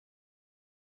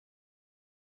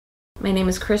My name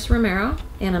is Chris Romero,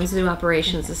 and I'm Zoo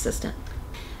Operations Assistant.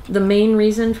 The main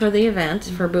reason for the event,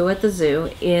 for Boo at the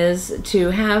Zoo, is to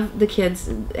have the kids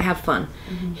have fun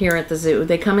here at the zoo.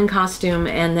 They come in costume,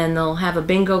 and then they'll have a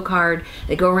bingo card.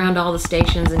 They go around all the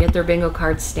stations and get their bingo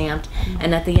cards stamped,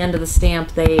 and at the end of the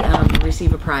stamp they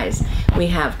receive a prize. We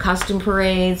have costume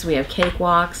parades, we have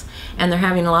cakewalks, and they're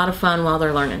having a lot of fun while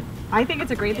they're learning. I think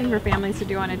it's a great thing for families to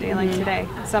do on a day like today.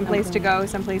 Someplace to go,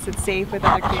 someplace that's safe with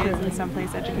other kids, and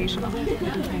someplace educational.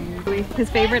 His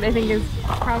favorite, I think, is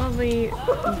probably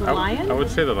the lion. I would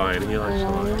say the lion. He likes the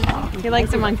lion. He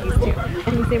likes the monkeys too.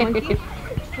 Can you say monkey?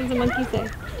 What does the monkey say?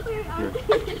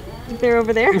 They're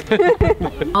over there.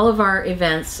 All of our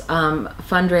events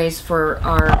fundraise for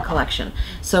our collection,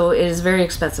 so it is very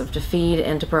expensive to feed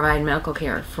and to provide medical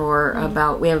care for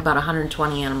we have about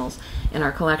 120 animals in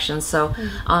our collection. So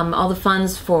all the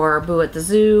funds for Boo at the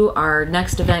Zoo, our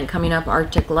next event coming up,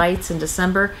 Arctic Lights in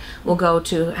December, will go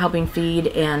to helping feed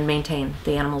and maintain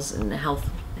the animals in health.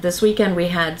 This weekend we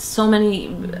had so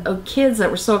many kids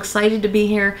that were so excited to be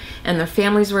here, and their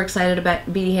families were excited to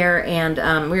be here,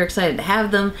 and we were excited to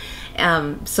have them.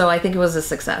 So I think it was a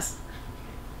success.